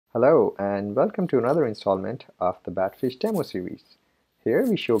Hello and welcome to another installment of the Batfish demo series. Here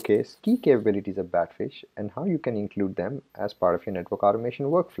we showcase key capabilities of Batfish and how you can include them as part of your network automation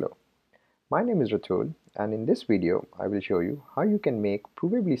workflow. My name is Ratul, and in this video I will show you how you can make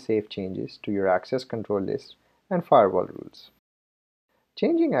provably safe changes to your access control list and firewall rules.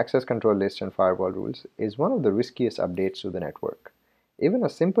 Changing access control list and firewall rules is one of the riskiest updates to the network. Even a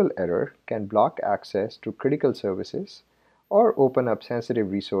simple error can block access to critical services or open up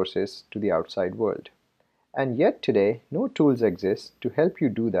sensitive resources to the outside world. And yet today, no tools exist to help you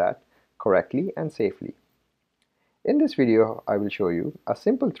do that correctly and safely. In this video, I will show you a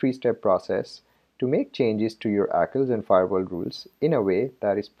simple 3-step process to make changes to your ACLs and firewall rules in a way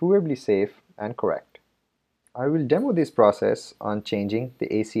that is provably safe and correct. I will demo this process on changing the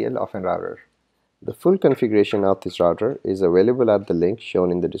ACL of a router. The full configuration of this router is available at the link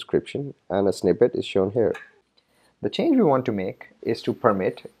shown in the description, and a snippet is shown here. The change we want to make is to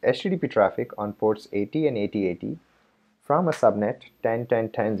permit HTTP traffic on ports 80 and 8080 from a subnet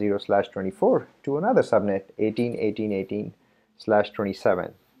 10.10.10.0/24 to another subnet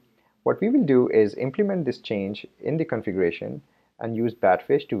 18.18.18/27. What we will do is implement this change in the configuration and use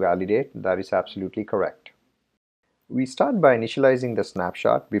Batfish to validate that is absolutely correct. We start by initializing the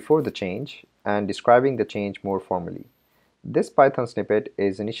snapshot before the change and describing the change more formally. This Python snippet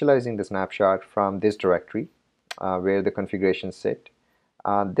is initializing the snapshot from this directory where the configurations sit.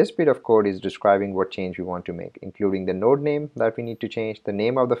 This bit of code is describing what change we want to make, including the node name that we need to change, the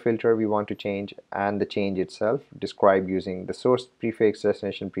name of the filter we want to change, and the change itself described using the source prefix,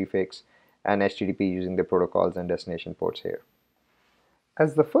 destination prefix, and HTTP using the protocols and destination ports here.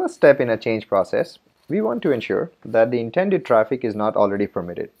 As the first step in a change process, we want to ensure that the intended traffic is not already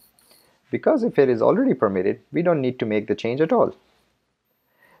permitted. Because if it is already permitted, we don't need to make the change at all.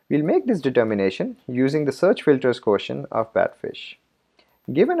 We'll make this determination using the search filters quotient of Batfish.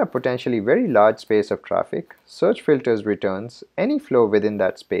 Given a potentially very large space of traffic, search filters returns any flow within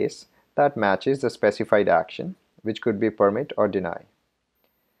that space that matches the specified action, which could be permit or deny.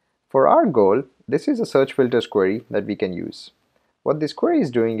 For our goal, this is a search filters query that we can use. What this query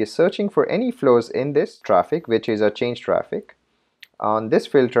is doing is searching for any flows in this traffic, which is a change traffic, on this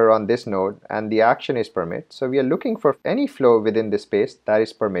filter on this node, and the action is permit. So we are looking for any flow within this space that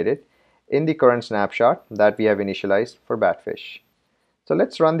is permitted in the current snapshot that we have initialized for Batfish. So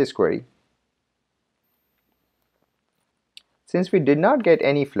let's run this query. Since we did not get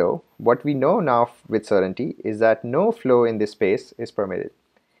any flow, what we know now with certainty is that no flow in this space is permitted.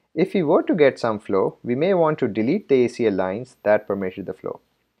 If we were to get some flow, we may want to delete the ACL lines that permitted the flow.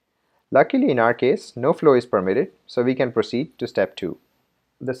 Luckily in our case, no flow is permitted, so we can proceed to step 2.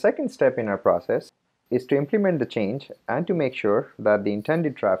 The second step in our process is to implement the change and to make sure that the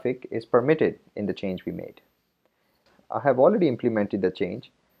intended traffic is permitted in the change we made. I have already implemented the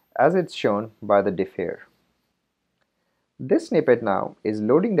change as it's shown by the diff here. This snippet now is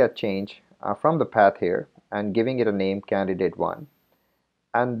loading that change from the path here and giving it a name candidate1.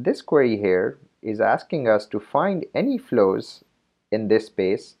 And this query here is asking us to find any flows in this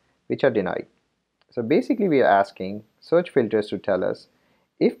space which are denied. So basically we are asking search filters to tell us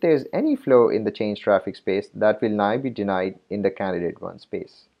if there is any flow in the change traffic space that will now be denied in the candidate1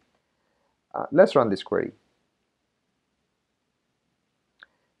 space. Let's run this query.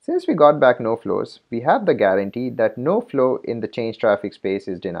 Since we got back no flows, we have the guarantee that no flow in the change traffic space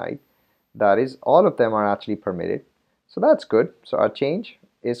is denied. That is, all of them are actually permitted. So that's good. So our change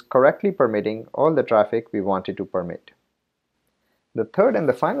is correctly permitting all the traffic we wanted to permit. The third and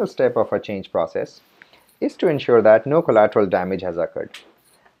the final step of our change process is to ensure that no collateral damage has occurred.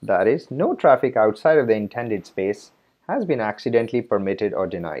 That is, no traffic outside of the intended space has been accidentally permitted or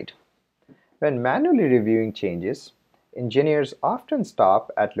denied. When manually reviewing changes, engineers often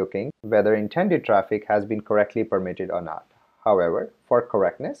stop at looking whether intended traffic has been correctly permitted or not. However, for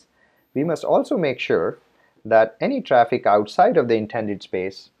correctness, we must also make sure that any traffic outside of the intended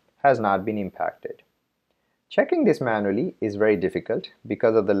space has not been impacted. Checking this manually is very difficult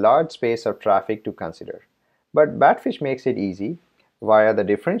because of the large space of traffic to consider, but Batfish makes it easy via the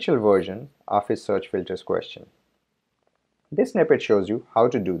differential version of his search filters question. This snippet shows you how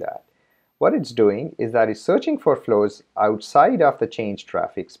to do that. What it's doing is that it's searching for flows outside of the change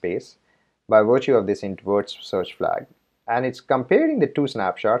traffic space by virtue of this invert search flag, and it's comparing the two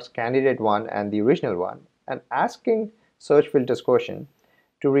snapshots, candidate1 and the original one, and asking search filters quotient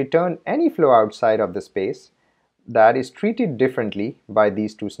to return any flow outside of the space that is treated differently by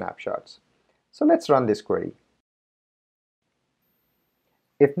these two snapshots. So let's run this query.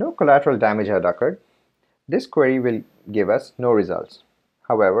 If no collateral damage had occurred, this query will give us no results.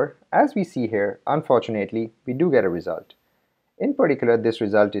 However, as we see here, unfortunately, we do get a result. In particular, this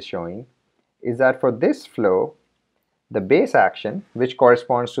result is showing is that for this flow, the base action, which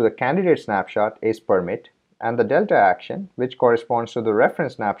corresponds to the candidate snapshot, is permit, and the delta action, which corresponds to the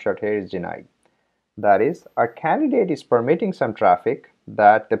reference snapshot here, is denied. That is, our candidate is permitting some traffic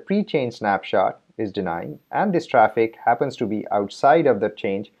that the pre-change snapshot is denying, and this traffic happens to be outside of the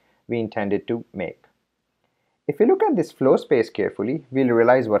change we intended to make. If we look at this flow space carefully, we'll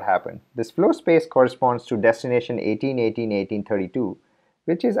realize what happened. This flow space corresponds to destination 18.18.18.32,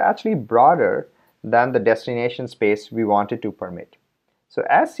 which is actually broader than the destination space we wanted to permit. So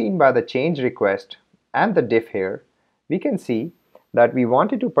as seen by the change request and the diff here, we can see that we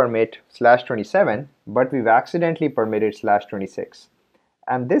wanted to permit /27, but we've accidentally permitted /26.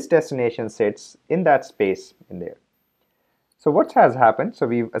 And this destination sits in that space in there. So what has happened? So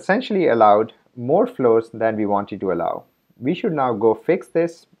we've essentially allowed more flows than we wanted to allow. We should now go fix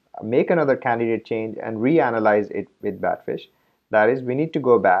this, make another candidate change, and reanalyze it with Batfish. That is, we need to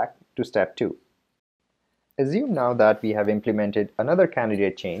go back to step 2. Assume now that we have implemented another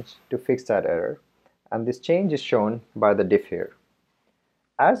candidate change to fix that error, and this change is shown by the diff here.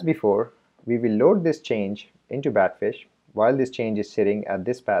 As before, we will load this change into Batfish while this change is sitting at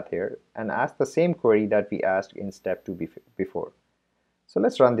this path here and ask the same query that we asked in step 2 before. So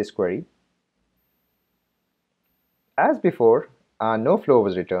let's run this query. As before, no flow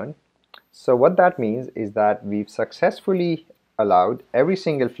was returned. So what that means is that we've successfully allowed every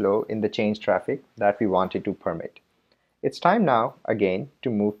single flow in the change traffic that we wanted to permit. It's time now again to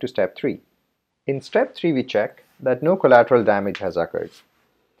move to step 3. In step 3, we check that no collateral damage has occurred.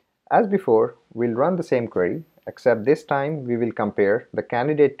 As before, we'll run the same query, except this time we will compare the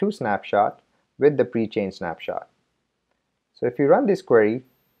candidate 2 snapshot with the pre-change snapshot. So if you run this query,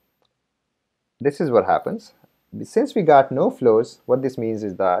 this is what happens. Since we got no flows, what this means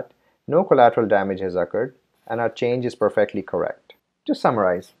is that no collateral damage has occurred and our change is perfectly correct. To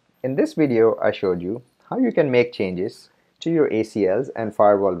summarize, in this video I showed you how you can make changes to your ACLs and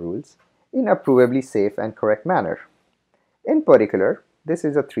firewall rules in a provably safe and correct manner. In particular, this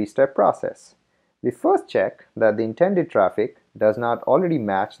is a 3-step process. We first check that the intended traffic does not already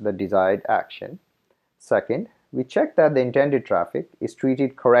match the desired action. Second, we check that the intended traffic is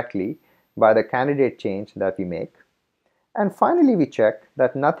treated correctly by the candidate change that we make. And finally, we check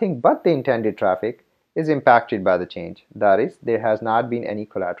that nothing but the intended traffic is impacted by the change. That is, there has not been any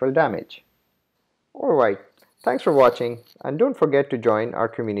collateral damage. Alright, thanks for watching, and don't forget to join our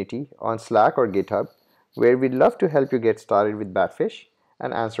community on Slack or GitHub, where we'd love to help you get started with Batfish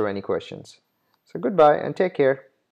and answer any questions. So goodbye and take care.